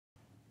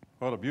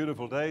What a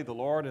beautiful day the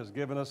Lord has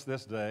given us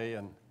this day,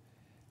 and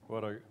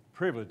what a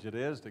privilege it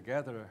is to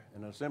gather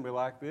in an assembly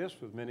like this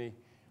with many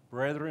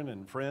brethren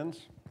and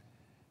friends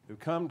who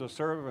come to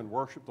serve and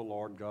worship the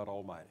Lord God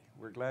Almighty.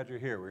 We're glad you're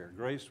here. We are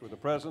graced with the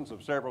presence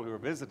of several who are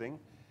visiting.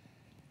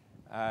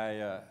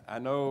 I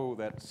know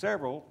that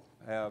several,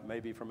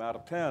 maybe from out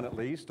of town at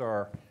least,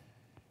 are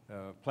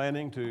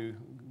planning to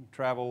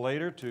travel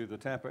later to the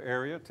Tampa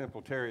area,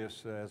 Temple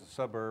Terrace as a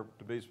suburb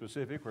to be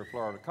specific, where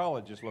Florida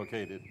College is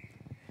located,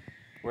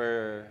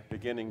 where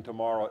beginning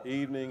tomorrow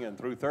evening and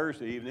through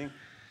Thursday evening,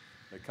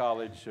 the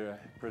college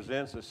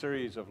presents a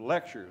series of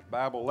lectures,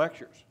 Bible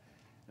lectures,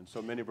 and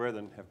so many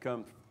brethren have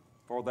come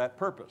for that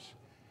purpose.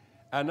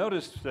 I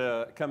noticed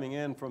coming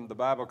in from the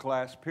Bible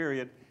class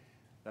period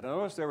that I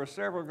noticed there were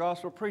several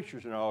gospel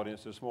preachers in the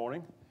audience this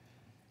morning,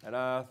 and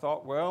I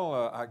thought,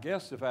 well, I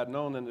guess if I'd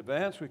known in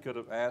advance, we could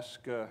have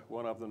asked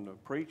one of them to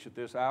preach at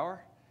this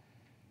hour,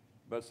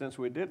 but since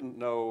we didn't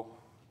know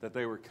that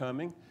they were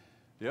coming,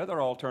 the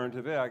other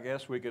alternative, I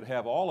guess we could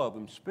have all of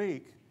them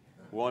speak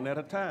one at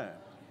a time.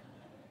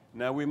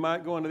 Now, we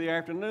might go into the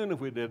afternoon if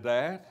we did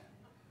that,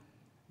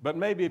 but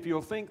maybe if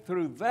you'll think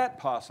through that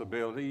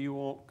possibility, you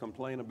won't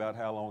complain about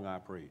how long I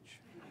preach.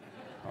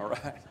 All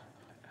right?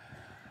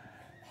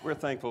 We're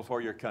thankful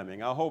for your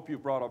coming. I hope you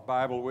brought a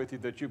Bible with you,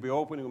 that you'll be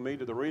opening with me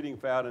to the reading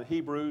found in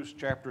Hebrews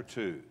chapter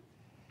 2.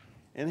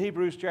 In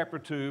Hebrews chapter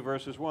 2,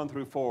 verses 1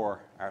 through 4,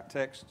 our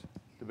text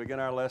to begin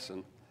our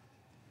lesson,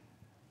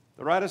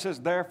 the writer says,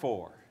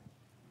 "Therefore,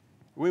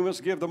 we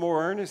must give the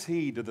more earnest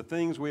heed to the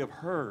things we have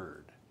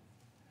heard,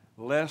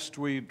 lest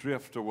we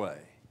drift away.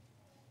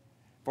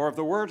 For if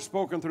the word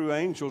spoken through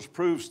angels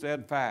proved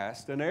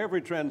steadfast, and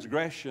every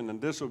transgression and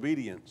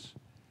disobedience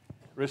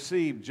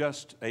received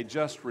a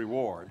just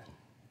reward,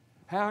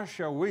 how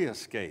shall we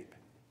escape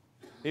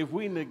if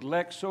we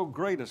neglect so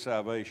great a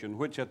salvation,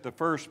 which at the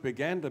first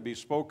began to be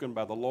spoken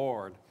by the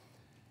Lord,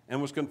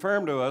 and was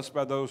confirmed to us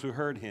by those who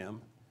heard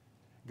him,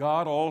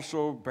 God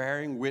also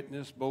bearing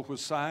witness both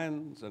with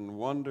signs and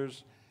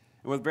wonders,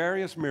 and with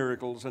various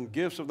miracles and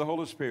gifts of the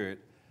Holy Spirit,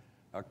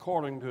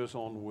 according to his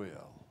own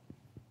will."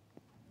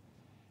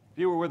 If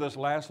you were with us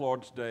last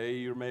Lord's Day,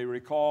 you may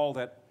recall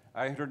that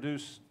I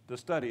introduced the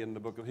study in the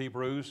book of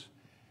Hebrews,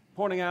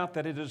 pointing out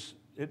that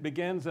it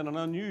begins in an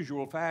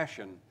unusual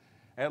fashion,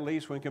 at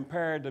least when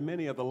compared to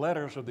many of the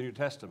letters of the New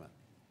Testament.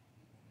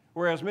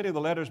 Whereas many of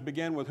the letters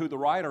begin with who the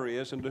writer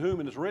is and to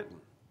whom it is written,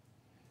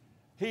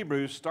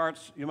 Hebrews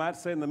starts, you might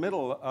say, in the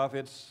middle of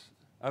its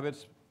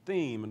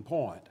theme and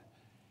point.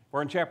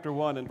 For in chapter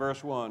 1 and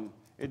verse 1,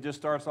 it just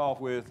starts off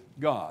with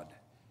God.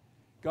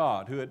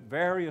 God, who at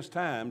various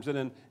times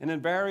and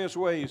in various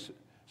ways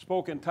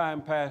spoke in time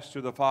past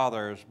to the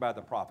fathers by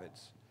the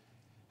prophets,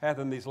 hath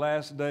in these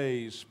last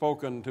days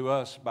spoken to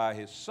us by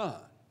his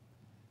Son.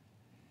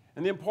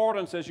 And the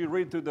importance, as you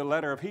read through the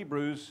letter of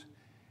Hebrews,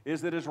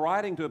 is that it's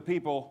writing to a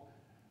people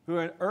who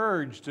are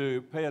urged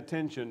to pay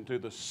attention to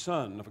the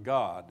Son of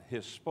God,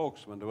 his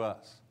spokesman to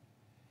us.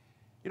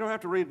 You don't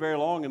have to read very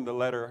long in the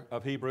letter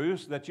of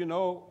Hebrews that you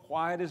know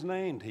why it is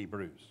named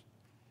Hebrews.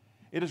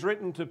 It is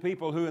written to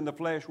people who in the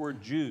flesh were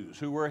Jews,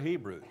 who were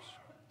Hebrews.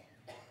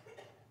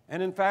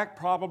 And in fact,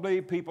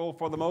 probably people,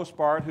 for the most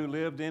part, who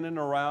lived in and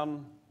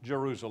around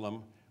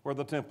Jerusalem, where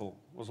the temple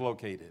was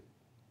located.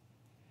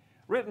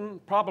 Written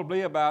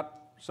probably about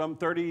some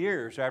 30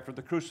 years after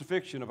the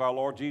crucifixion of our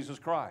Lord Jesus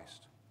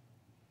Christ.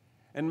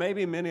 And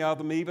maybe many of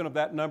them, even of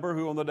that number,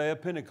 who on the day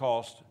of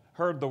Pentecost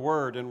heard the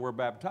word and were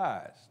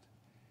baptized,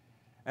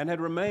 and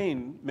had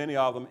remained, many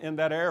of them, in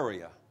that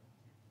area.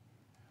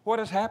 What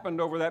has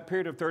happened over that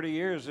period of 30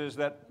 years is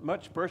that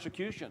much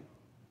persecution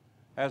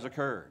has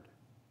occurred.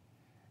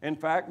 In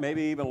fact,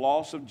 maybe even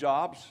loss of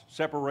jobs,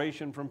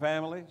 separation from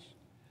families,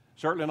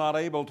 certainly not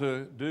able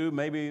to do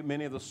maybe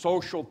many of the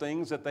social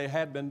things that they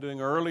had been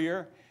doing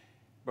earlier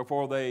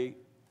before they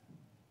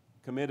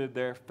committed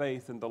their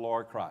faith in the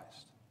Lord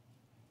Christ.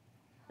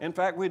 In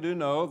fact, we do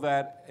know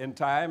that in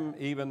time,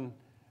 even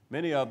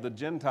many of the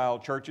Gentile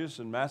churches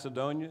in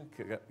Macedonia,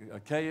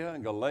 Achaia,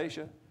 and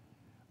Galatia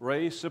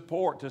raised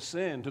support to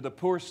send to the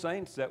poor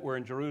saints that were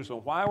in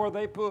Jerusalem. Why were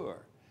they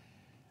poor?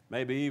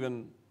 Maybe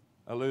even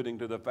alluding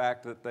to the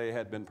fact that they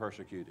had been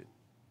persecuted.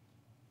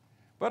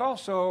 But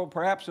also,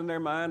 perhaps in their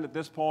mind at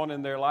this point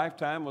in their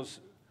lifetime, was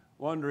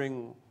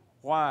wondering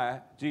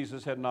why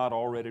Jesus had not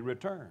already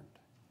returned.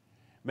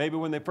 Maybe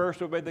when they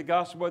first obeyed the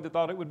gospel, they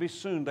thought it would be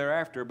soon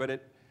thereafter,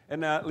 and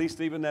now, at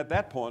least even at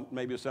that point,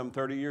 maybe some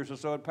 30 years or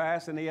so had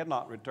passed, and he had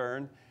not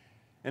returned.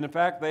 And in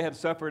fact, they had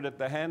suffered at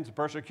the hands of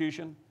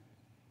persecution.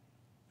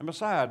 And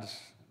besides,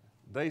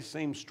 they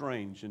seemed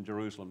strange in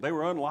Jerusalem. They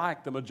were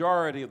unlike the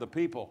majority of the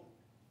people.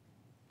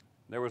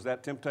 There was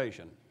that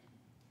temptation.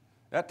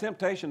 That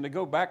temptation to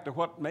go back to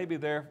what maybe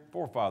their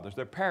forefathers,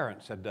 their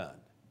parents had done.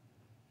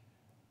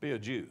 Be a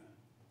Jew.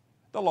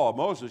 The law of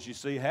Moses, you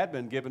see, had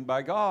been given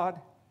by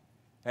God.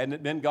 Hadn't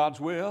it been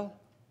God's will?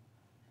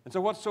 And so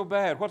what's so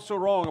bad? What's so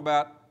wrong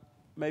about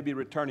maybe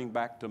returning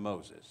back to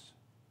Moses?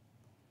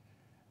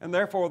 And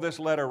therefore, this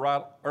letter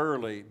right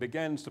early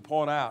begins to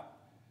point out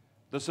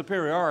the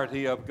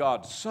superiority of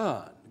God's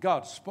Son,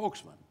 God's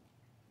spokesman.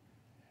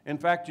 In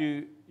fact,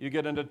 you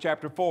get into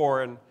chapter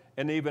 4,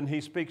 and even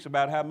he speaks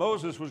about how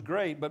Moses was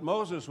great, but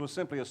Moses was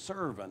simply a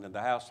servant in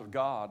the house of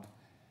God.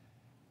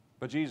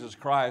 But Jesus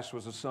Christ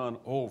was a son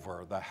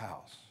over the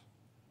house.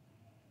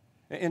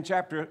 In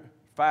chapter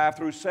 5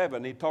 through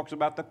 7, he talks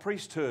about the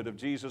priesthood of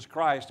Jesus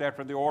Christ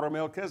after the order of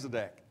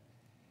Melchizedek.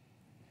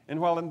 And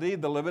while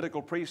indeed the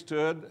Levitical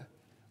priesthood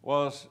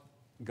was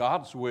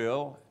God's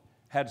will,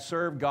 had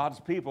served God's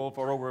people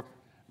for over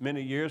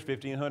many years,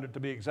 1,500 to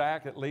be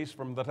exact, at least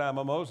from the time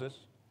of Moses,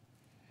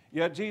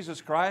 yet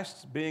Jesus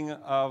Christ, being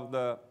of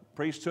the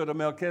priesthood of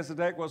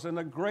Melchizedek, was in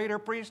a greater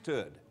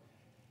priesthood.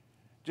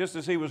 Just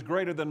as he was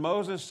greater than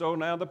Moses, so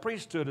now the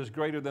priesthood is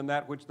greater than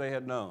that which they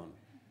had known.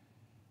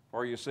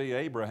 For you see,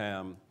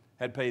 Abraham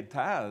had paid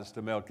tithes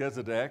to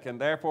Melchizedek,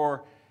 and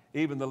therefore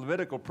even the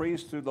Levitical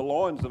priests through the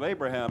loins of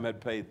Abraham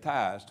had paid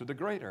tithes to the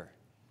greater.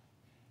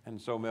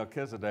 And so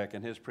Melchizedek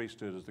and his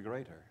priesthood is the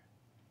greater.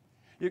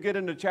 You get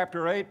into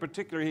chapter 8,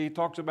 particularly he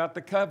talks about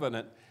the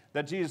covenant,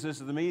 that Jesus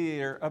is the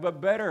mediator of a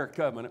better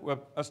covenant,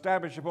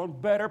 established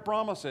upon better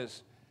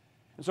promises.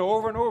 And so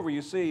over and over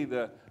you see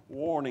the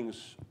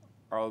warnings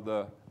or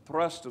the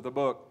thrust of the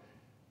book.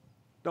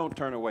 Don't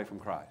turn away from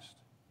Christ.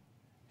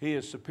 He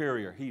is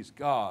superior. He's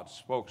God's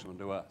spokesman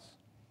to us.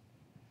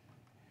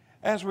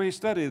 As we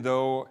study,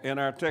 though, in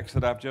our text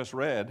that I've just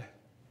read,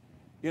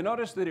 you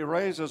notice that he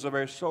raises a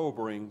very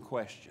sobering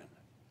question.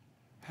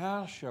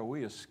 How shall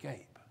we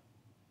escape?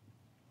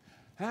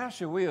 How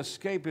shall we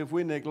escape if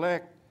we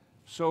neglect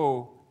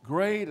so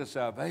great a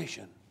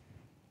salvation?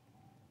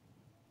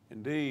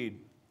 Indeed,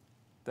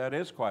 that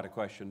is quite a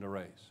question to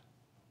raise.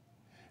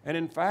 And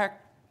in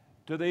fact,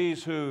 to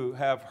these who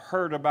have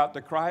heard about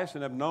the Christ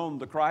and have known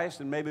the Christ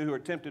and maybe who are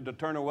tempted to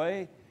turn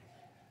away,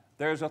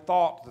 there's a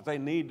thought that they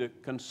need to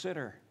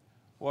consider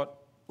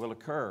what will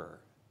occur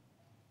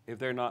if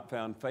they're not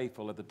found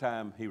faithful at the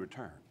time he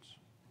returns.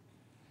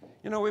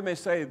 You know, we may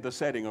say the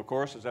setting, of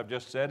course, as I've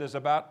just said, is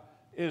about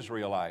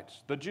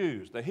Israelites, the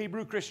Jews, the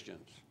Hebrew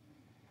Christians.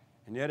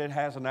 And yet it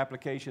has an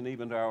application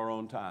even to our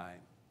own time.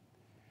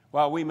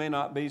 While we may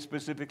not be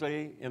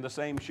specifically in the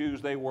same shoes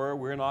they were,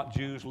 we're not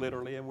Jews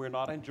literally, and we're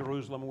not in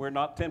Jerusalem, we're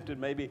not tempted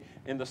maybe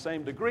in the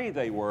same degree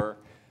they were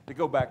to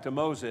go back to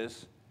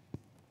Moses.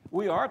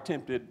 We are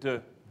tempted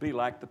to be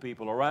like the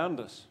people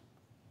around us.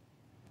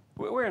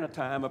 We're in a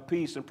time of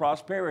peace and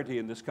prosperity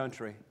in this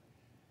country,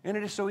 and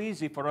it is so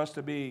easy for us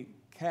to be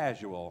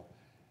casual.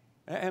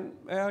 And,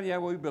 well, yeah,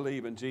 we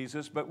believe in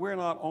Jesus, but we're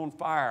not on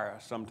fire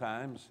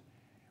sometimes.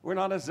 We're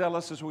not as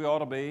zealous as we ought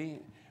to be.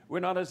 We're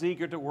not as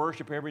eager to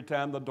worship every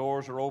time the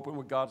doors are open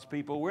with God's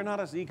people. We're not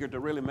as eager to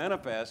really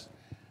manifest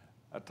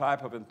a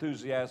type of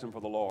enthusiasm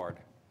for the Lord.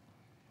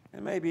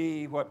 And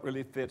maybe what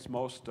really fits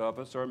most of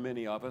us, or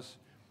many of us,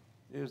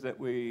 is that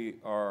we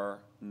are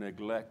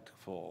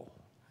neglectful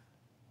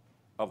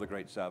of the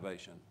great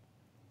salvation.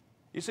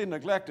 You see,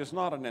 neglect is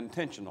not an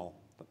intentional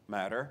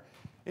matter.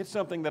 It's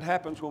something that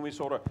happens when we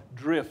sort of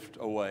drift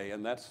away,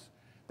 and that's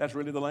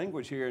really the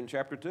language here in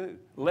chapter 2.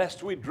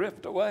 Lest we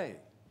drift away.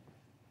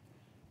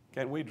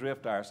 Can we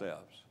drift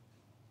ourselves?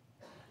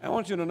 I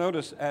want you to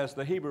notice, as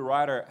the Hebrew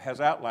writer has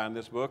outlined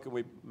this book, and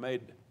we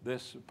made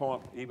this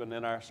point even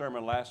in our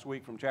sermon last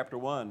week from chapter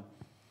 1,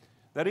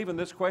 that even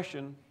this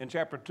question in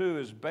chapter 2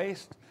 is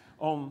based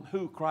on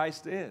who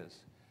Christ is,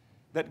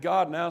 that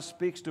God now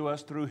speaks to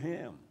us through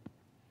him.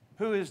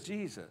 Who is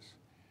Jesus?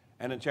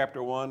 And in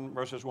chapter 1,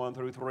 verses 1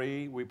 through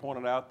 3, we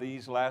pointed out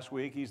these last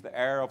week. He's the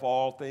heir of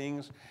all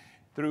things,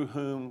 through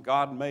whom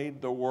God made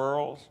the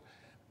worlds,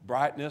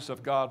 brightness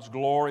of God's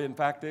glory, in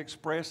fact, the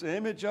express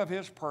image of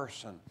his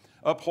person,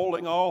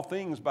 upholding all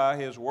things by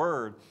his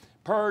word,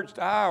 purged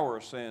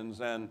our sins,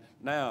 and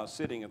now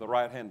sitting at the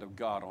right hand of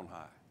God on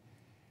high.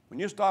 When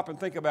you stop and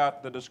think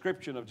about the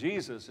description of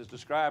Jesus as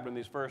described in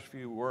these first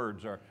few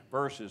words or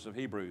verses of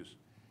Hebrews,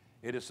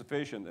 it is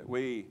sufficient that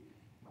we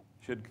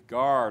should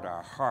guard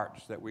our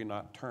hearts that we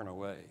not turn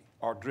away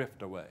or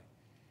drift away.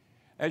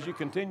 As you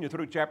continue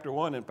through chapter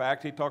 1, in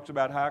fact, he talks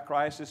about how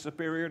Christ is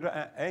superior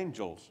to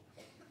angels,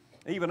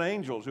 even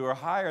angels who are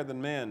higher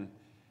than men.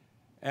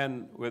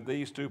 And with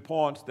these 2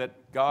 points,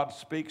 that God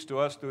speaks to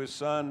us through his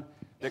Son,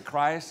 that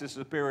Christ is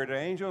superior to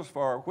angels.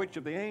 For which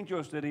of the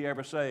angels did he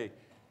ever say,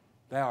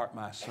 "Thou art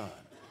my Son"?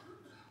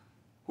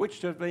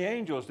 Which of the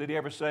angels did he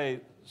ever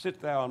say,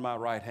 "Sit thou on my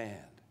right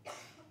hand"?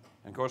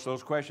 And of course,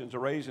 those questions are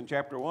raised in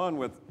chapter 1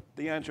 with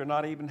the answer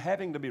not even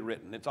having to be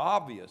written. It's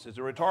obvious. It's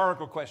a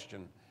rhetorical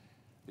question.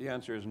 The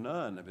answer is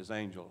none of his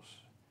angels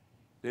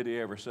did he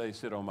ever say,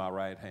 "Sit on my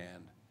right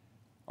hand,"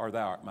 or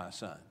 "Thou art my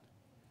Son."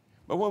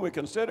 But when we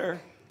consider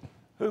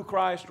who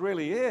Christ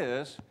really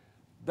is,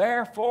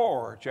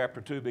 therefore, chapter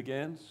 2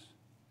 begins,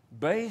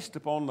 based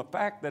upon the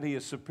fact that he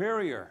is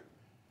superior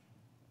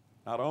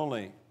not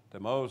only to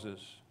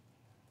Moses,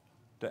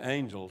 to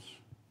angels,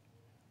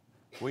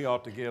 we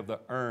ought to give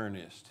the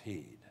earnest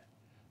heed.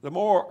 The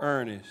more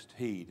earnest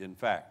heed, in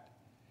fact.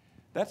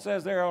 That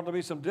says there ought to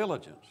be some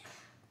diligence.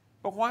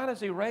 But why does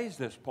he raise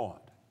this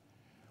point?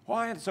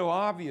 Why is it so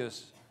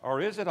obvious,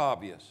 or is it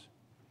obvious?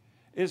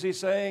 Is he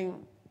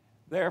saying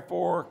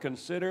therefore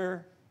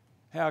consider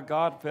how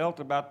God felt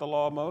about the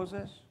law of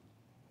Moses?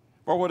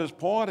 For what his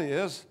point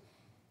is,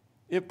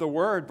 if the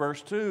word,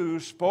 verse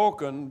 2,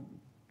 spoken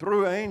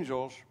through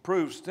angels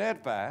proves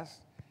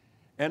steadfast,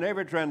 and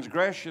every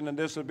transgression and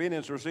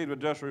disobedience received a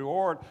just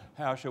reward,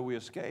 how shall we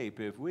escape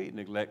if we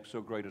neglect so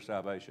great a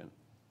salvation?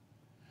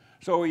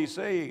 So you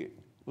see,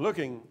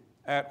 looking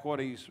at what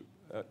he's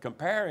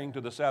comparing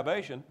to the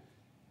salvation,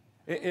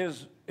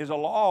 is a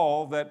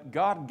law that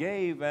God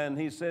gave, and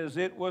he says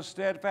it was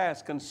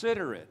steadfast.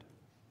 Consider it.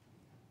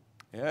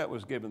 Yeah, it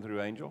was given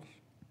through angels.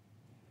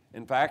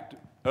 In fact,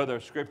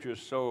 other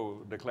scriptures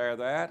so declare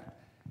that.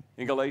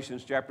 In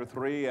Galatians chapter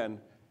 3 and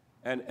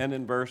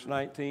in verse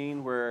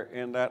 19, where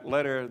in that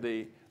letter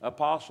the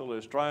apostle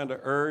is trying to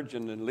urge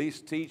and at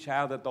least teach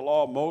how that the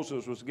law of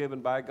Moses was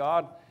given by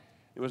God.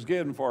 It was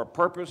given for a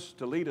purpose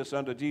to lead us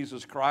unto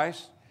Jesus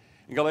Christ.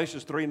 In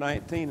Galatians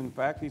 3:19, in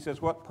fact, he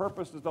says, what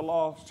purpose does the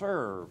law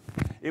serve?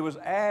 It was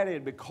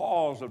added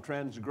because of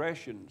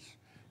transgressions,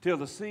 till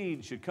the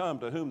seed should come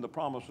to whom the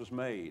promise was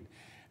made.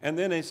 And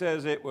then he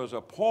says it was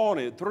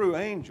appointed through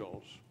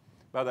angels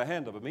by the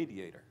hand of a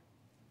mediator.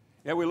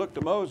 Yeah, we look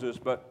to Moses,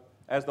 but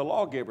as the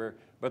lawgiver,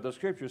 but the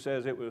scripture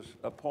says it was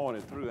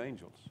appointed through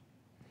angels.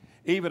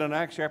 Even in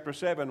Acts chapter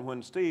 7,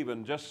 when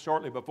Stephen, just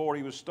shortly before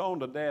he was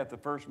stoned to death, the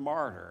first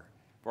martyr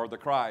for the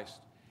Christ,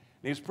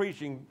 and he's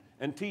preaching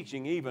and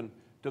teaching even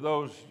to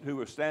those who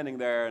were standing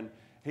there, and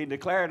he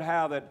declared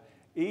how that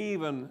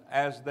even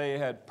as they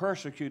had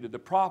persecuted the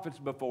prophets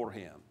before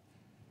him,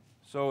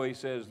 so he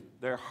says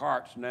their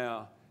hearts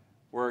now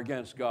were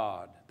against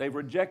God. They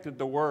rejected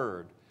the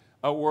word,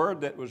 a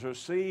word that was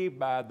received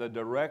by the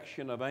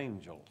direction of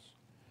angels.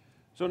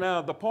 So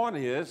now the point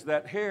is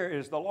that here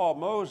is the law of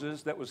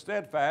Moses that was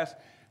steadfast.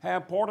 How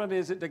important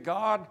is it to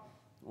God?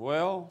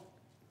 Well,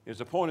 it's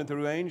appointed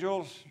through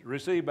angels,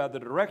 received by the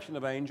direction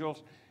of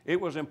angels. It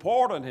was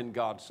important in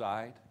God's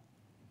sight,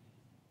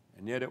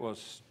 and yet it was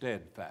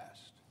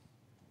steadfast.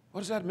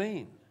 What does that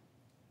mean?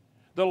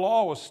 The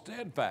law was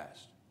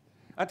steadfast.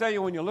 I tell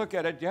you, when you look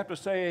at it, you have to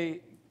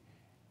say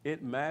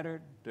it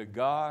mattered to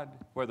God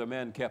whether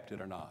men kept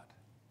it or not.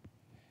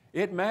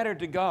 It mattered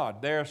to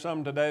God. There are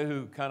some today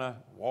who kind of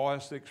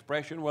voice the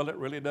expression, well, it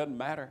really doesn't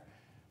matter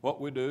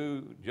what we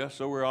do, just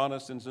so we're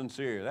honest and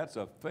sincere. That's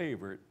a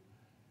favorite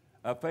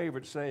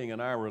saying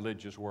in our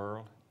religious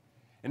world.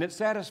 And it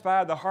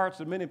satisfied the hearts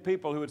of many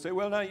people who would say,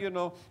 well, now,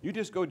 you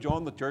just go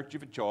join the church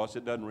of your choice.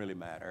 It doesn't really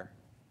matter.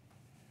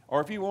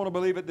 Or if you want to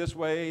believe it this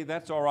way,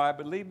 that's all right,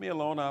 but leave me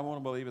alone. I want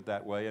to believe it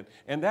that way.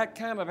 And that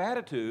kind of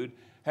attitude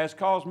has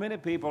caused many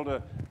people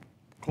to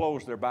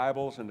close their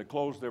Bibles and to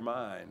close their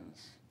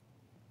minds.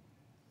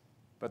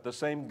 But the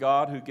same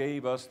God who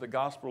gave us the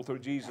gospel through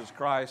Jesus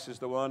Christ is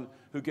the one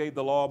who gave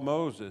the law of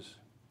Moses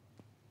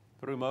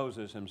through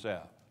Moses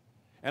himself.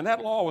 And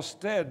that law was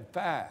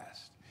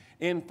steadfast.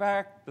 In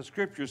fact, the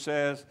scripture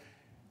says,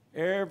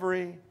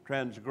 every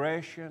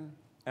transgression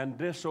and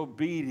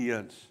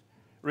disobedience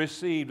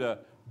received a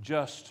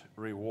just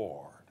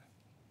reward.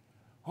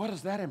 What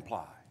does that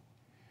imply?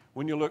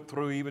 When you look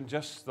through even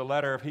just the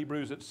letter of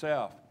Hebrews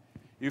itself,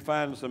 you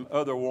find some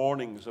other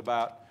warnings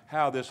about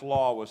how this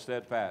law was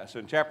steadfast.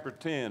 In chapter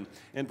 10,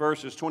 in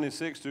verses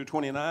 26 through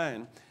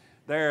 29,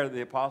 there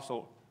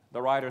the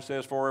writer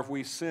says, for if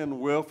we sin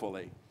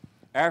willfully,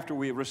 after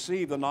we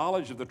receive the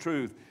knowledge of the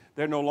truth,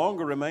 there no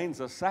longer remains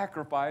a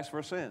sacrifice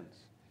for sins.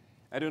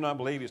 I do not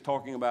believe he's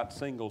talking about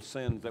single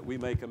sins that we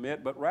may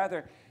commit, but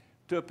rather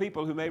to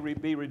people who may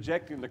be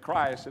rejecting the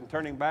Christ and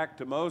turning back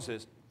to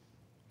Moses.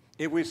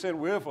 If we sin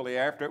willfully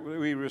after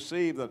we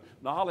receive the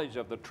knowledge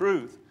of the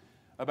truth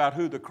about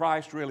who the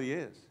Christ really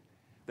is,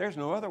 there's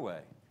no other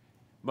way.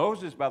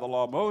 Moses, by the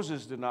law,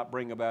 Moses did not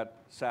bring about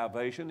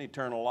salvation,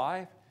 eternal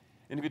life.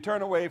 And if you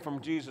turn away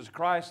from Jesus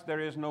Christ, there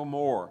is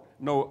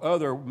no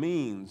other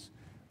means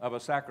of a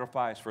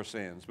sacrifice for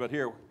sins. But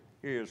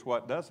here's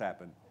what does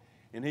happen.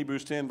 In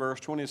Hebrews 10, verse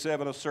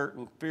 27, a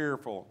certain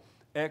fearful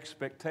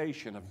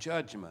expectation of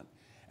judgment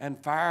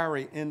and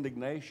fiery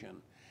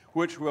indignation,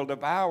 which will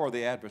devour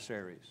the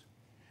adversaries.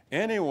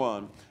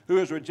 Anyone who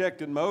has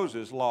rejected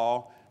Moses'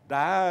 law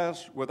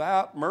dies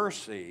without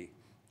mercy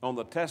on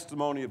the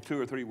testimony of 2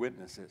 or 3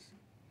 witnesses.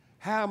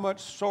 How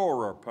much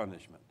sorer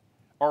punishment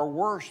or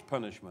worse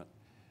punishment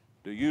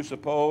do you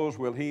suppose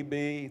will he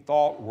be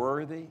thought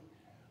worthy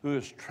who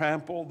has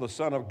trampled the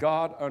Son of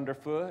God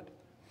underfoot,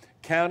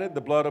 counted the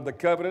blood of the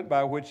covenant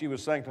by which he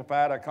was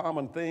sanctified a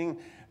common thing,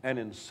 and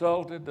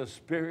insulted the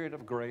Spirit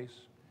of grace?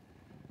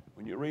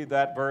 When you read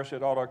that verse,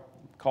 it ought to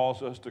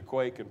cause us to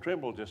quake and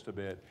tremble just a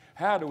bit.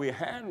 How do we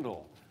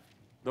handle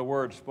the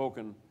word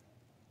spoken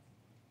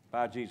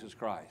by Jesus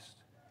Christ?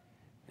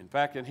 In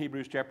fact, in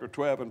Hebrews chapter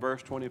 12 and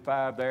verse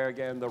 25, there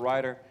again the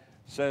writer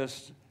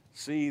says,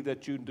 see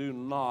that you do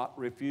not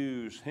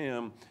refuse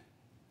him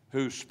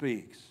who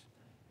speaks.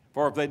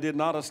 For if they did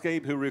not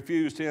escape who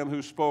refused him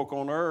who spoke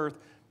on earth,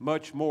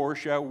 much more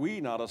shall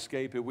we not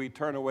escape if we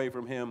turn away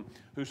from him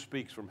who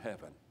speaks from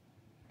heaven.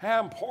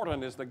 How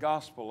important is the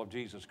gospel of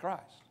Jesus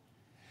Christ?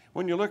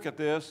 When you look at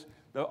this,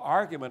 the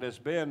argument has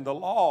been the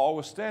law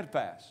was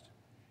steadfast.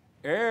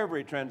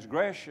 Every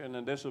transgression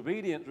and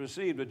disobedience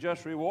received a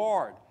just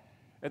reward.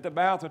 At the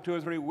mouth of 2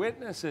 or 3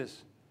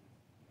 witnesses,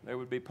 there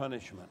would be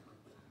punishment.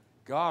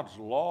 God's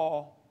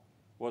law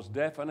was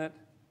definite.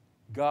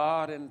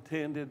 God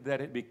intended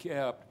that it be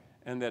kept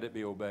and that it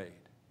be obeyed.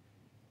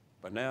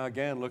 But now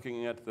again,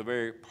 looking at the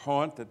very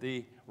point that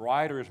the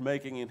writer is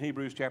making in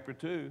Hebrews chapter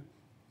 2,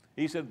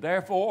 he said,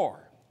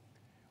 therefore,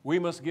 we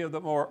must give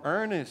the more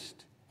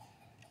earnest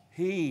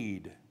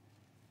heed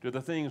to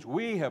the things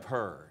we have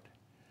heard,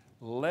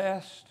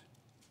 lest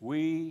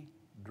we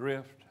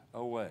drift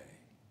away.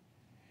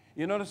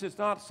 You notice it's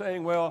not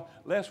saying, well,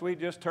 lest we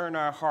just turn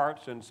our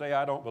hearts and say,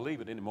 I don't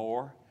believe it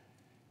anymore.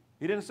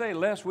 He didn't say,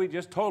 lest we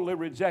just totally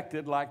reject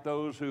it like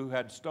those who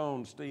had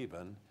stoned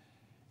Stephen.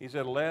 He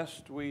said,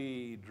 lest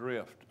we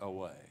drift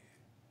away.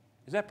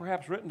 Is that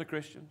perhaps written to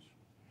Christians?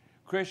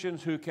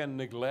 Christians who can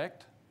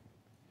neglect.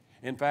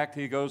 In fact,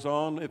 he goes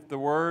on, if the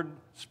word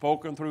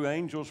spoken through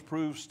angels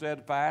proves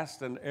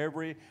steadfast, and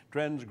every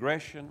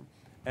transgression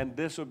and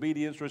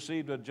disobedience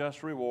received a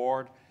just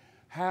reward,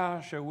 how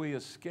shall we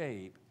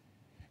escape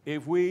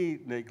if we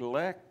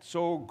neglect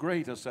so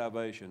great a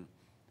salvation,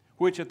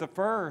 which at the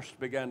first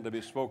began to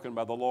be spoken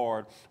by the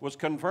Lord, was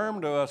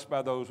confirmed to us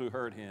by those who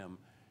heard him,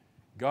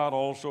 God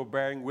also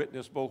bearing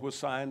witness both with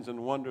signs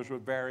and wonders,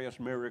 with various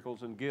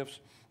miracles and gifts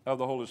of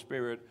the Holy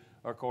Spirit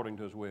according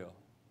to his will.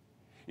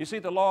 You see,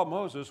 the law of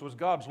Moses was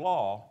God's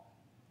law,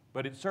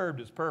 but it served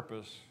its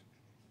purpose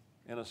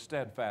in a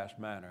steadfast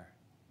manner.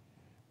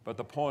 But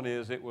the point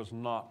is, it was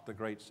not the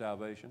great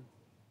salvation.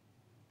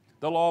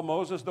 The law of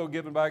Moses, though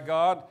given by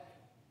God,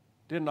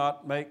 did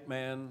not make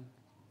man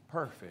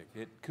perfect.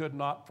 It could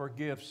not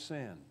forgive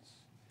sins.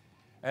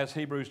 As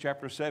Hebrews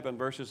chapter 7,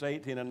 verses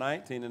 18 and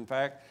 19, in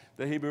fact,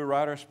 the Hebrew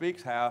writer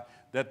speaks how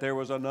that there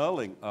was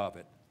annulling of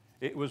it.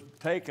 It was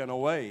taken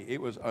away.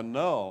 It was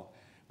annulled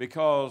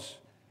because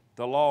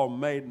the law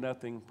made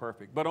nothing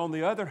perfect. But on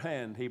the other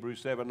hand,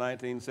 Hebrews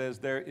 7:19 says,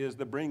 there is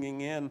the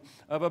bringing in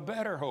of a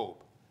better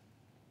hope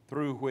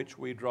through which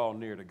we draw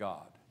near to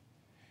God.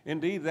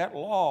 Indeed, that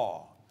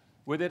law,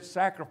 with its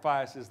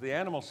sacrifices, the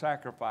animal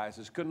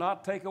sacrifices, could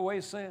not take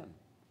away sin.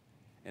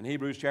 In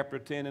Hebrews chapter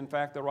 10, in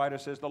fact, the writer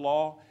says the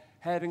law,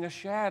 having a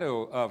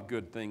shadow of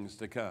good things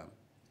to come,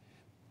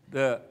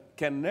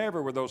 can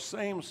never, with those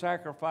same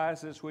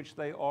sacrifices which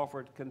they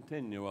offered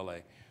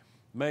continually,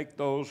 make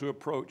those who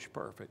approach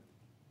perfect.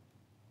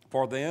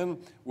 For then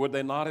would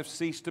they not have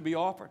ceased to be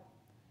offered?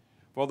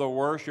 For the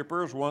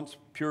worshipers, once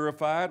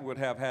purified, would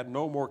have had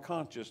no more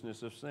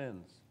consciousness of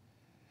sins.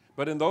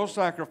 But in those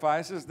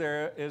sacrifices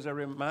there is a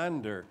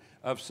reminder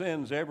of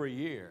sins every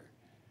year.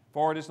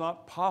 For it is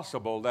not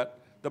possible that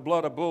the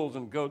blood of bulls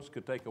and goats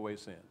could take away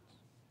sins.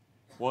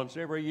 Once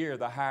every year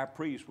the high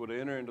priest would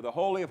enter into the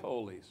Holy of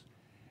Holies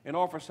and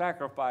offer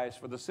sacrifice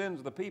for the sins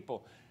of the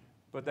people.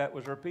 But that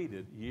was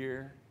repeated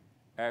year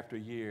after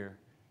year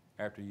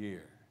after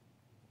year.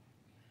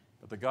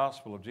 But the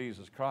gospel of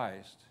Jesus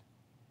Christ,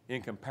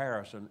 in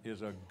comparison,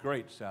 is a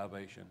great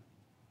salvation.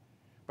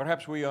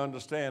 Perhaps we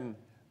understand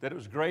that it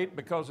was great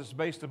because it's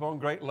based upon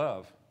great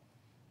love.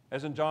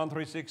 As in John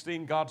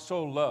 3:16, God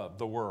so loved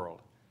the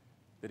world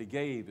that he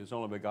gave his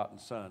only begotten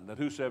Son, that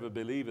whosoever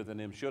believeth in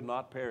him should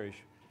not perish,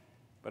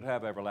 but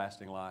have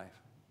everlasting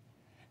life.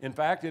 In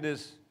fact, it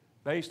is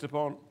based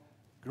upon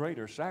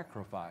greater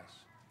sacrifice.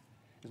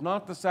 It's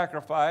not the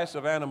sacrifice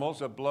of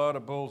animals, of blood,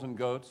 of bulls and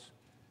goats,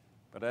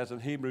 but as in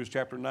Hebrews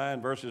chapter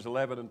 9, verses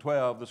 11 and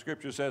 12, the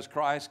scripture says,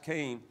 Christ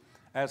came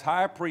as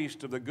high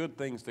priest of the good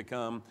things to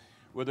come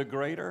with a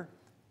greater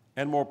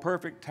and more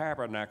perfect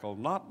tabernacle,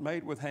 not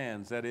made with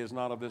hands, that is,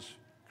 not of this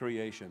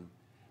creation,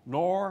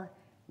 nor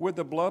with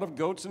the blood of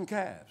goats and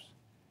calves,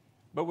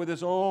 but with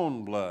his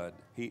own blood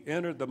he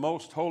entered the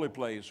most holy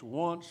place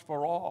once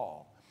for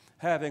all,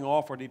 having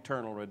offered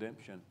eternal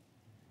redemption.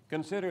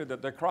 Consider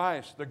that the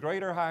Christ, the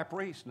greater high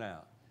priest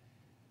now,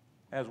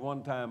 has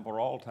one time for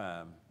all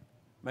time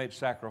made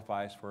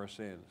sacrifice for our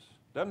sins.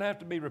 Doesn't have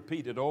to be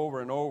repeated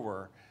over and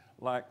over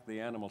like the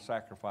animal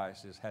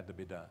sacrifices had to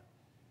be done.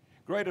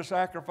 Greater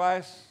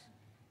sacrifice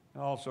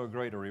and also a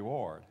greater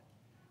reward.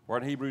 For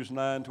in Hebrews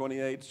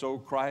 9:28, so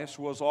Christ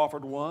was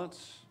offered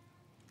once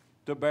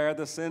to bear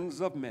the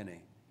sins of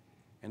many.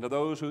 And to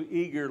those who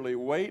eagerly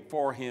wait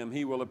for him,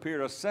 he will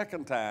appear a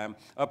second time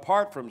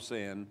apart from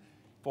sin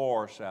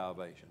for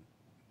salvation.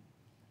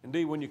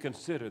 Indeed, when you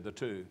consider the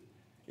two,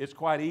 it's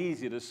quite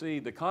easy to see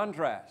the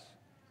contrast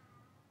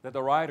that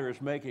the writer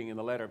is making in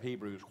the letter of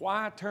Hebrews.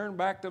 Why turn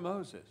back to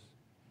Moses?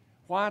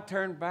 Why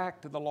turn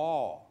back to the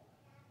law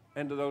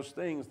and to those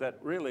things that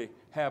really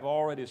have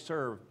already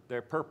served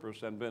their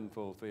purpose and been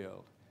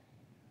fulfilled?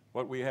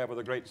 What we have with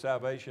the great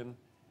salvation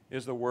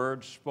is the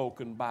word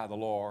spoken by the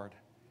Lord.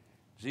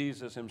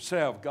 Jesus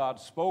himself,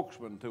 God's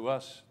spokesman to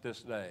us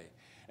this day,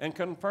 and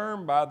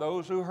confirmed by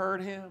those who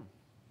heard him.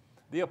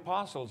 The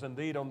apostles,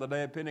 indeed, on the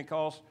day of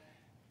Pentecost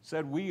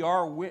said, we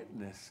are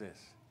witnesses.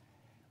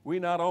 We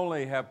not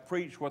only have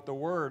preached what the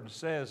word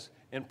says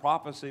in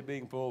prophecy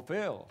being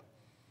fulfilled,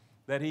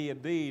 that he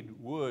indeed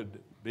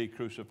would be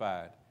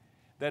crucified,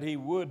 that he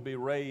would be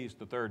raised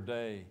the third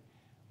day.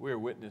 We are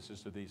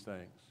witnesses to these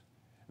things.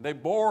 They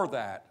bore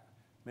that.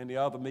 Many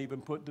of them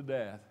even put to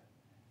death.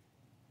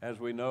 As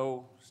we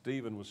know,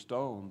 Stephen was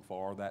stoned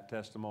for that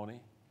testimony.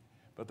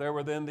 But there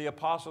were then the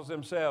apostles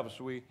themselves.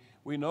 We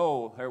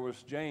know there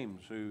was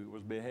James who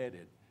was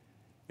beheaded.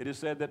 It is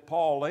said that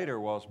Paul later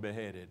was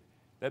beheaded,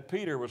 that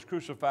Peter was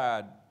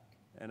crucified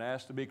and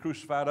asked to be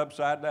crucified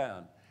upside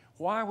down.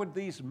 Why would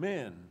these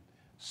men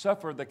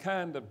suffer the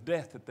kind of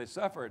death that they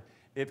suffered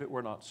if it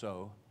were not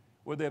so?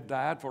 Would they have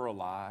died for a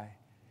lie?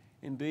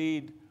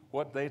 Indeed,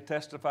 what they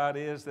testified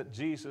is that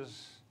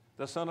Jesus,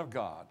 the Son of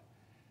God,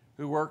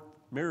 who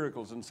worked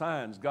miracles and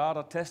signs, God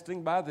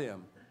attesting by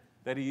them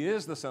that he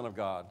is the Son of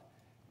God,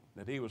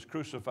 that he was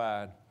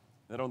crucified,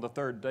 that on the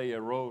third day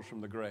arose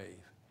from the grave.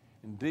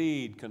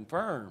 Indeed,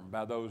 confirmed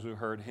by those who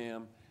heard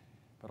him,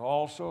 but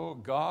also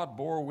God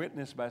bore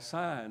witness by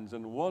signs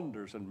and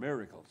wonders and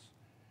miracles.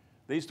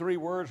 These three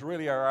words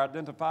really are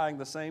identifying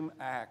the same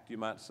act, you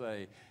might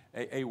say,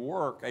 a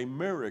work, a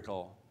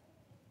miracle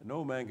that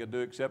no man could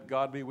do except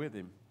God be with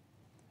him.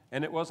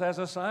 And it was as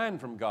a sign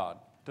from God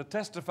to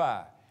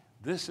testify,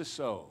 this is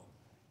so.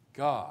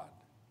 God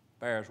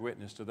bears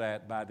witness to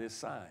that by this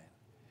sign.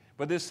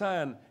 But this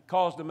sign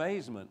caused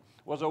amazement,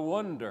 was a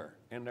wonder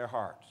in their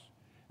hearts.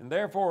 And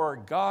therefore,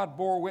 God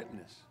bore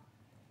witness.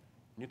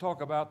 When you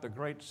talk about the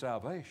great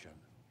salvation,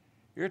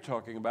 you're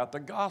talking about the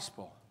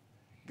gospel,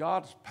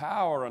 God's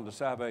power unto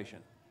salvation.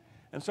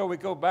 And so we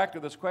go back to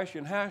this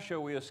question, how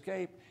shall we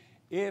escape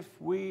if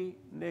we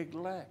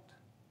neglect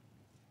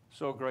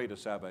so great a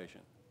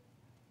salvation?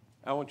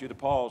 I want you to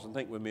pause and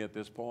think with me at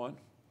this point.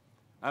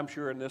 I'm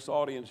sure in this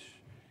audience,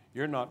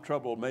 you're not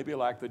troubled, maybe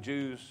like the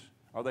Jews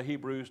or the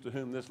Hebrews to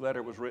whom this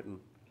letter was written.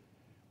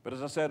 But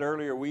as I said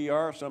earlier, we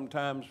are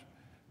sometimes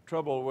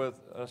troubled with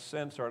a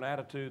sense or an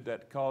attitude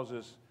that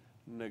causes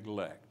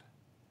neglect.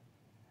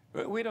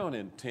 But we don't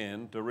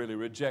intend to really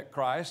reject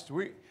Christ.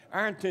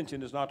 Our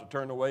intention is not to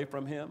turn away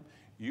from him.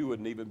 You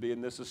wouldn't even be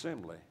in this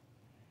assembly.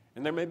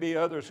 And there may be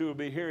others who will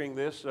be hearing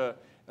this on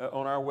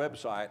our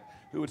website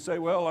who would say,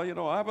 well,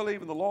 I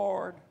believe in the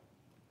Lord,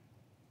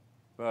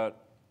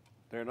 but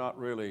they're not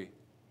really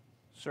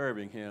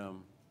serving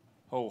him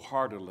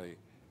wholeheartedly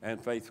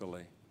and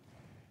faithfully.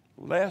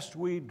 Lest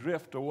we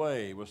drift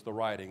away was the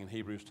writing in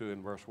Hebrews 2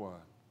 and verse 1.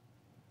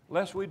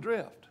 Lest we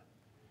drift.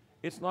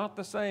 It's not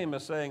the same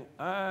as saying,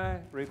 I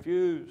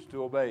refuse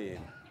to obey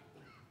him.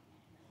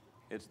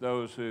 It's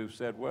those who've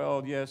said,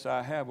 well, yes,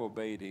 I have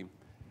obeyed him,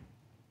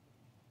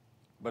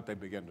 but they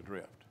begin to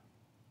drift.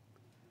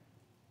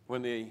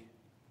 When the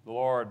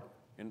Lord,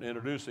 in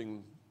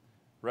introducing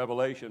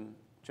Revelation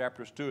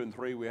chapters 2 and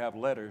 3, we have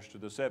letters to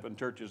the 7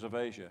 churches of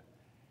Asia.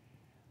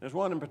 There's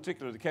one in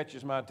particular that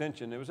catches my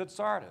attention. It was at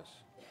Sardis.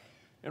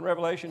 In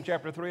Revelation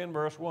chapter 3 and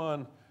verse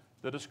 1,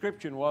 the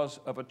description was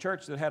of a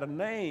church that had a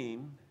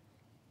name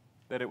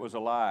that it was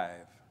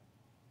alive,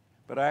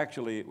 but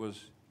actually it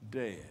was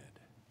dead.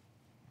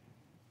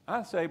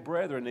 I say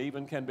brethren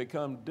even can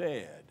become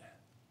dead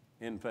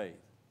in faith.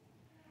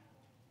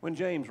 When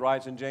James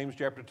writes in James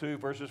chapter 2,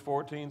 verses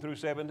 14 through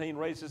 17,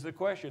 raises the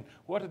question,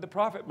 what did the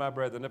profit, my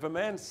brethren? If a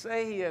man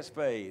say he has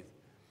faith,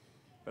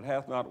 but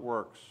hath not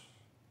works,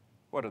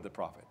 what did the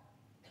profit?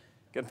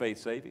 Can faith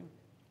save him?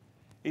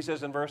 He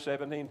says in verse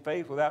 17,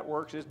 faith without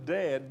works is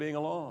dead, being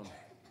alone.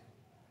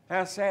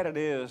 How sad it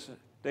is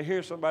to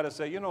hear somebody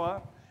say,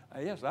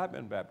 yes, I've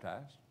been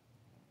baptized.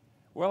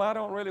 Well, I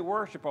don't really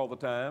worship all the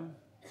time.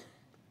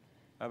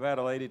 I've had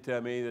a lady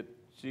tell me that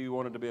she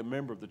wanted to be a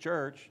member of the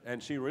church,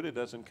 and she really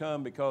doesn't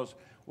come because,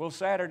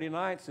 Saturday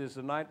nights is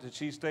the night that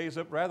she stays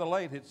up rather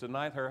late. It's the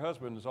night her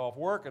husband is off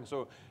work, and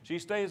so she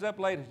stays up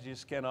late and she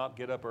just cannot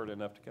get up early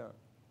enough to come.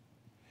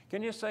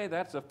 Can you say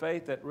that's a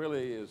faith that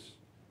really is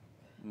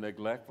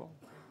neglectful?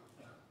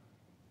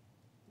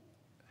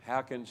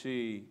 How can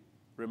she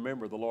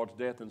remember the Lord's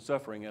death and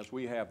suffering as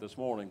we have this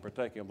morning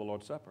partaking of the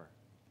Lord's Supper?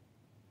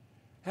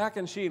 How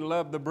can she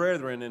love the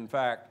brethren, in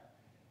fact,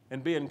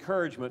 and be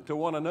encouragement to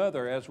one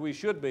another as we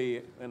should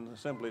be in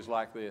assemblies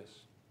like this?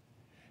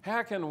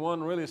 How can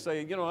one really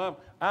say,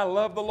 I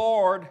love the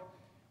Lord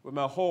with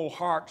my whole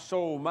heart,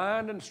 soul,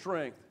 mind, and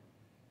strength?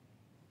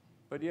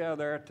 But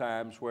there are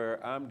times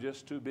where I'm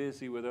just too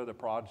busy with other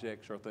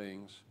projects or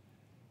things,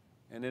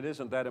 and it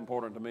isn't that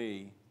important to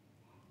me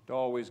to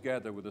always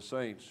gather with the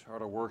saints or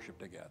to worship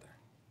together.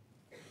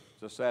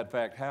 It's a sad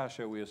fact. How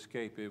shall we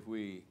escape if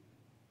we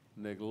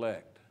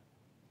neglect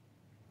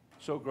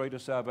so great a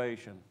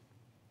salvation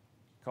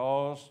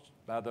caused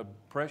by the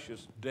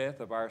precious death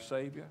of our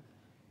Savior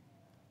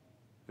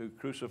who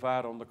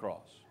crucified on the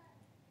cross?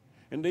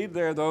 Indeed,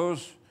 there are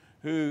those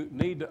who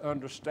need to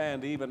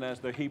understand, even as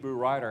the Hebrew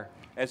writer,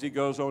 as he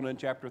goes on in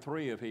chapter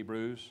 3 of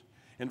Hebrews.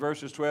 In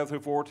verses 12 through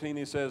 14,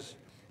 he says,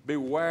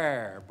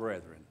 beware,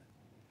 brethren,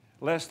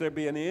 lest there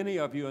be in any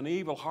of you an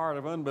evil heart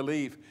of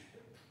unbelief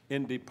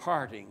in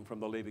departing from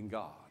the living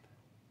God.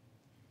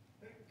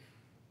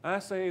 I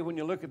say when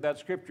you look at that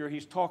scripture,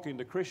 he's talking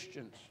to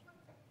Christians.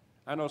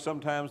 I know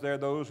sometimes there are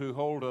those who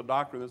hold a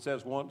doctrine that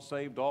says once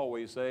saved,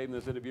 always saved, and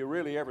they said if you're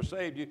really ever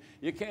saved,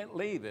 you can't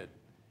leave it.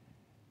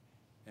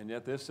 And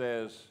yet this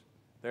says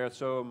there are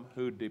some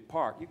who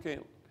depart.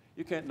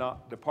 You can't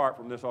not depart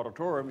from this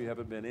auditorium. You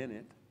haven't been in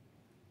it.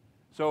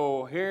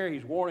 So here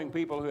he's warning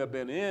people who have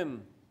been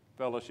in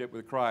fellowship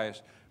with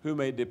Christ who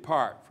may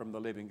depart from the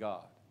living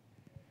God.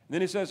 And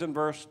then he says in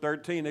verse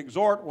 13,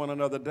 exhort one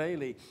another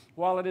daily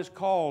while it is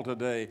called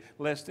today,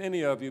 lest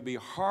any of you be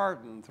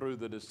hardened through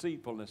the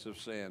deceitfulness of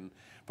sin.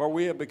 For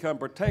we have become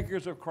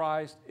partakers of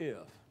Christ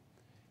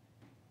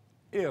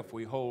if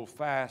we hold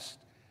fast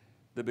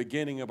the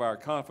beginning of our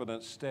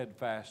confidence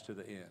steadfast to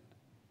the end.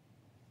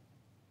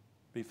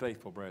 Be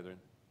faithful, brethren.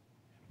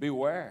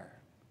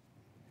 Beware.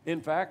 In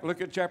fact,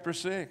 look at chapter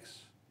 6,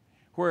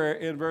 where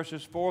in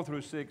verses 4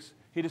 through 6,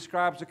 he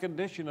describes the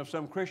condition of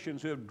some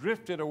Christians who have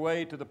drifted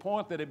away to the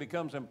point that it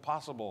becomes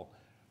impossible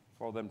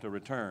for them to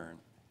return.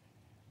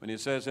 When he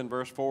says in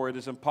verse 4, it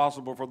is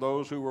impossible for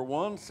those who were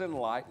once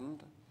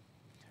enlightened,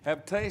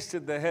 have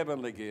tasted the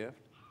heavenly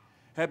gift,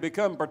 have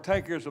become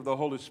partakers of the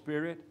Holy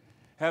Spirit,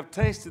 have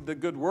tasted the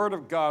good word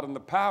of God and the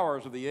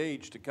powers of the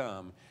age to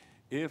come,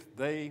 if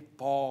they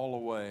fall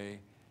away,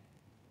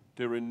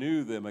 to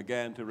renew them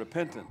again to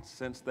repentance,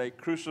 since they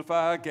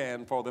crucify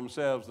again for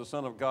themselves the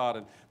Son of God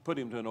and put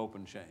him to an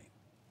open shame.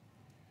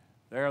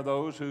 There are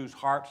those whose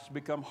hearts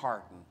become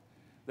hardened.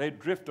 They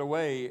drift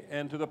away,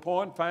 and to the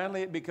point,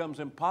 finally, it becomes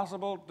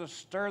impossible to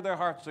stir their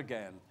hearts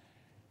again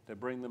to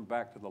bring them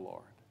back to the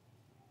Lord.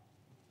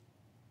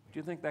 Do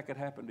you think that could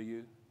happen to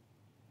you?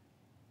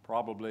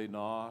 Probably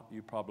not.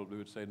 You probably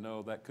would say,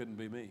 no, that couldn't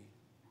be me.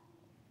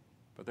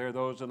 But there are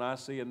those, and I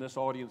see in this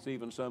audience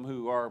even some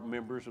who are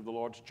members of the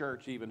Lord's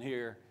church, even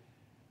here,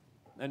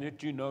 and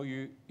yet you know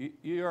you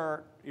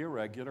are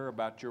irregular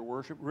about your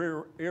worship,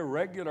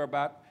 irregular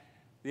about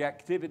the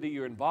activity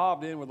you're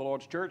involved in with the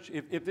Lord's church.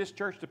 If this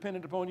church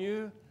depended upon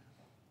you,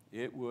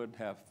 it would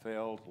have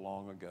failed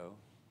long ago.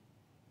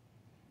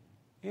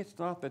 It's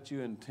not that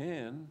you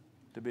intend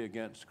to be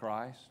against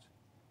Christ,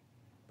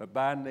 but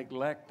by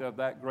neglect of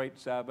that great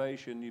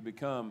salvation, you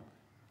become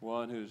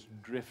one who's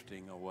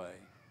drifting away.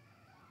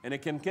 And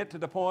it can get to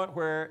the point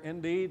where,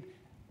 indeed,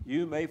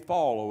 you may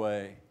fall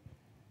away,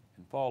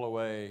 and fall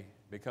away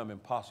become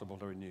impossible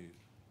to renew.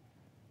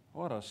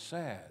 What a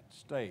sad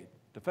state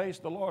to face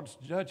the Lord's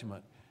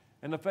judgment,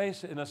 and to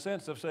face it in a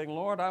sense of saying,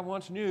 Lord, I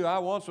once knew, I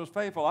once was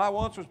faithful, I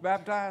once was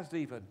baptized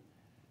even. And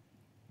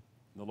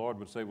the Lord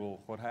would say,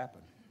 well, what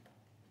happened?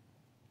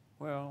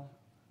 Well,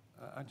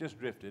 I just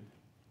drifted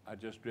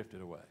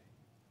away.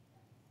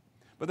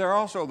 But there are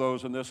also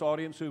those in this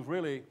audience who've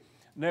really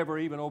never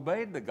even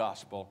obeyed the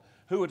gospel,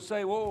 who would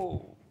say,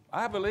 whoa,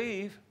 I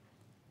believe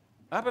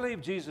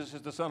Jesus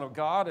is the Son of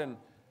God,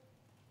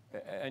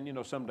 and you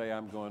know, someday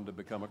I'm going to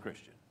become a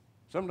Christian.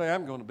 Someday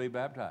I'm going to be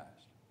baptized.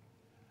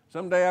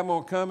 Someday I'm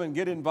going to come and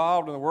get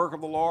involved in the work of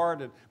the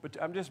Lord, but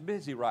I'm just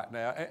busy right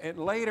now, and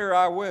later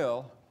I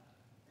will.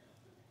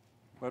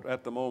 But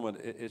at the moment,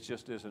 it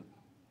just isn't,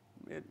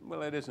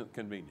 it isn't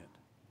convenient.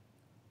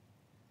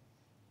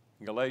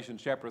 In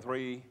Galatians chapter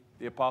 3,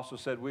 the apostle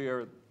said we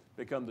are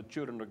become the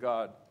children of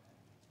God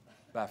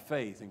by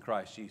faith in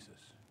Christ Jesus.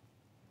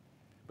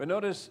 But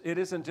notice, it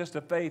isn't just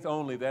a faith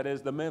only, that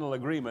is the mental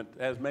agreement,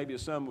 as maybe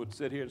some would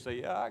sit here and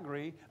say, yeah, I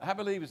agree. I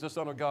believe he's the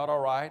Son of God, all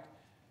right.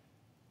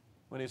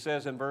 When he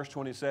says in verse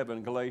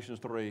 27, Galatians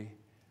 3,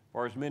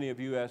 for as many of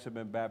you as have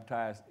been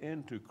baptized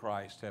into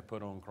Christ have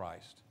put on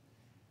Christ.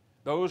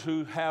 Those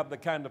who have the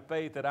kind of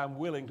faith that I'm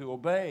willing to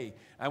obey,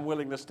 I'm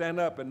willing to stand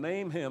up and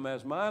name him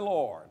as my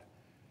Lord,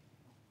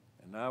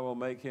 and I will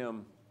make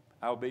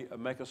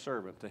a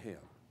servant to him.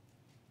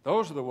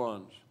 Those are the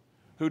ones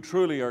who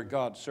truly are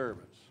God's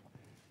servants.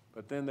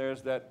 But then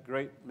there's that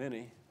great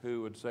many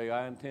who would say,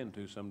 I intend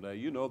to someday.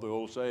 You know the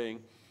old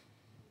saying,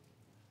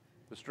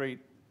 the street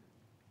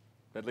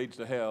that leads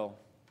to hell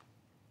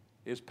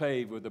is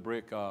paved with the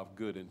brick of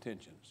good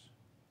intentions.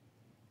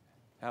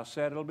 How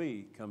sad it'll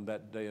be come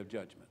that day of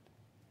judgment.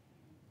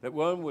 That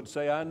one would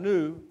say, I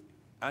knew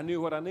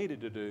what I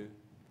needed to do,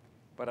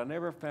 but I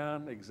never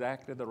found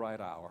exactly the right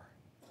hour.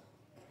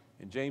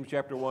 In James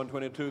chapter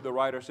 1:22, the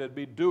writer said,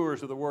 be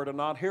doers of the word and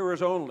not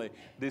hearers only,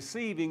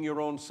 deceiving your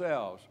own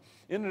selves.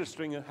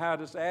 Interesting how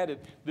it's added,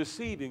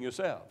 deceiving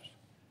yourselves.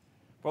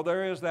 For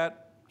there is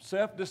that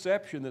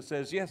self-deception that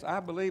says, yes, I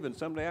believe, and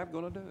someday I'm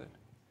going to do it.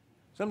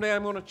 Someday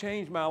I'm going to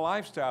change my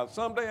lifestyle.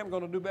 Someday I'm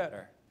going to do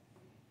better.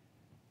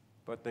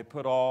 But they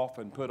put off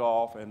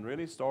and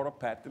really sort of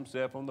pat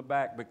themselves on the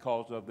back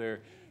because of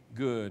their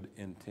good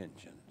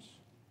intentions.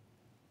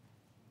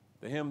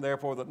 To him,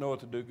 therefore, that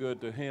knoweth to do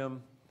good, to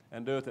him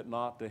and doeth it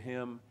not, to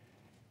him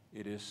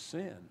it is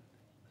sin.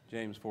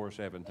 James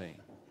 4:17.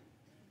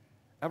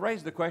 I've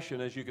raised the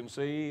question, as you can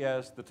see,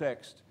 as the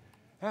text,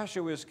 how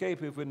shall we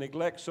escape if we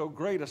neglect so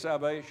great a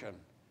salvation?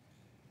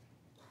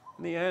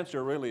 And the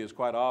answer really is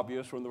quite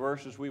obvious from the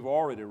verses we've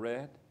already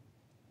read.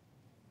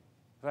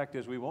 The fact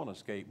is, we won't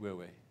escape, will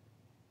we?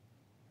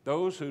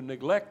 Those who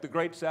neglect the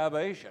great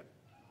salvation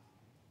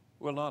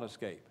will not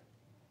escape.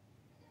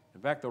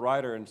 In fact, the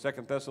writer in 2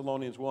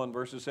 Thessalonians 1,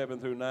 verses 7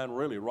 through 9,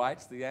 really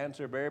writes the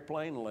answer very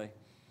plainly.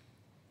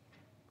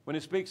 when he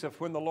speaks of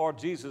when the Lord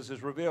Jesus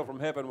is revealed from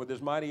heaven with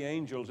his mighty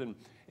angels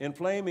in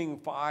flaming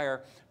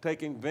fire,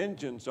 taking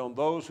vengeance on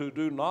those who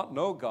do not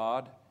know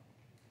God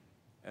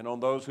and on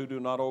those who do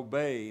not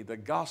obey the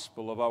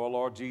gospel of our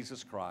Lord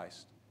Jesus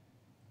Christ.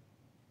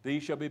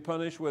 These shall be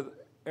punished with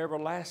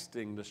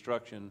everlasting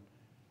destruction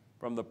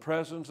from the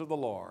presence of the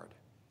Lord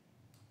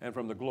and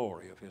from the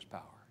glory of his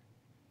power.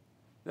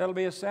 That'll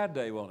be a sad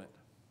day, won't it?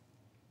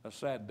 A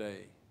sad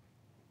day.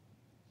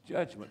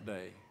 Judgment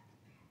Day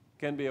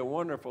can be a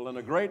wonderful and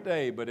a great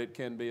day, but it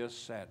can be a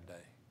sad day.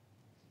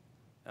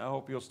 I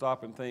hope you'll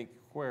stop and think,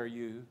 where are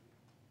you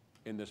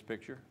in this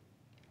picture?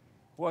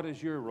 What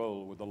is your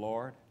role with the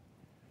Lord?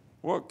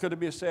 What could it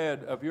be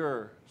said of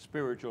your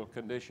spiritual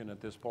condition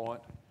at this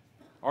point?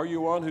 Are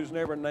you one who's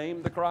never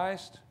named the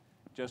Christ,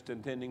 just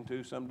intending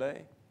to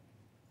someday?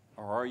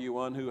 Or are you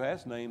one who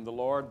has named the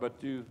Lord, but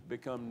you've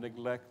become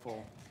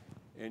neglectful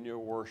in your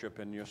worship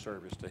and your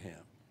service to him?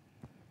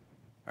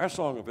 Our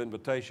song of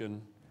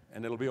invitation,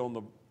 and it'll be on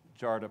the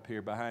chart up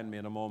here behind me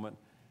in a moment,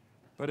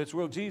 but it's,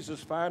 will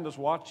Jesus find us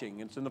watching?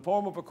 It's in the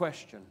form of a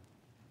question.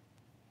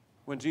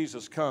 When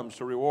Jesus comes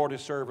to reward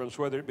his servants,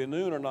 whether it be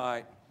noon or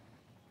night,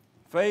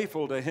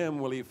 faithful to him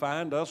will he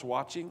find us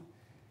watching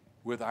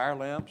with our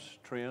lamps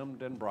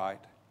trimmed and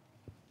bright.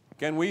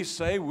 Can we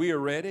say we are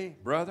ready,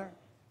 brother?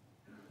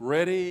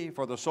 Ready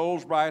for the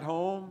soul's bright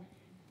home?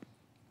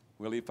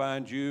 Will he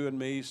find you and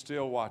me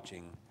still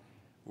watching,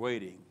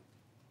 waiting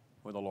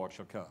when the Lord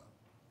shall come?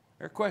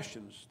 They're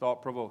questions,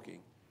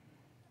 thought-provoking.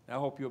 I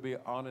hope you'll be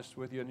honest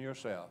with you and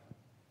yourself.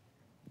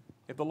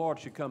 If the Lord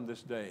should come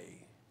this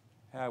day,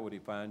 how would he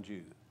find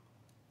you?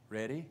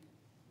 Ready?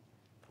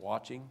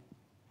 Watching?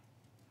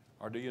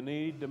 Or do you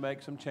need to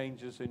make some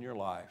changes in your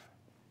life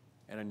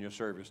and in your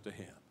service to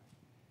him?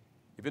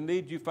 If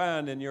indeed you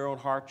find in your own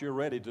heart you're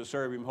ready to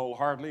serve him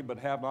wholeheartedly but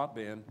have not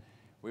been,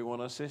 we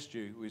want to assist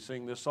you. We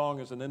sing this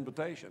song as an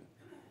invitation.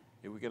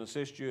 If we can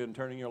assist you in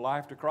turning your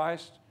life to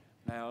Christ,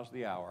 now's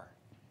the hour.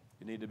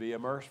 You need to be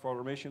immersed for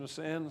remission of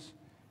sins,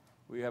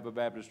 we have a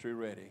baptistry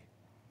ready.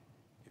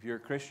 If you're a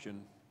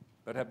Christian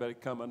but have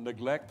become a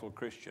neglectful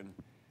Christian,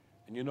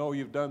 and you know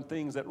you've done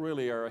things that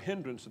really are a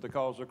hindrance to the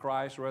cause of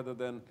Christ rather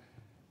than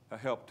a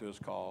help to his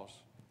cause,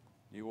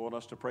 you want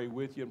us to pray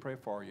with you and pray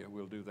for you,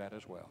 we'll do that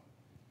as well.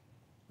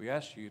 We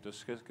ask you to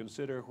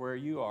consider where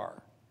you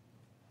are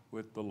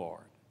with the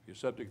Lord. If you're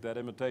subject to that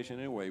invitation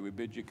anyway, we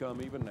bid you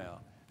come even now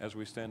as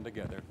we stand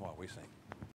together while we sing.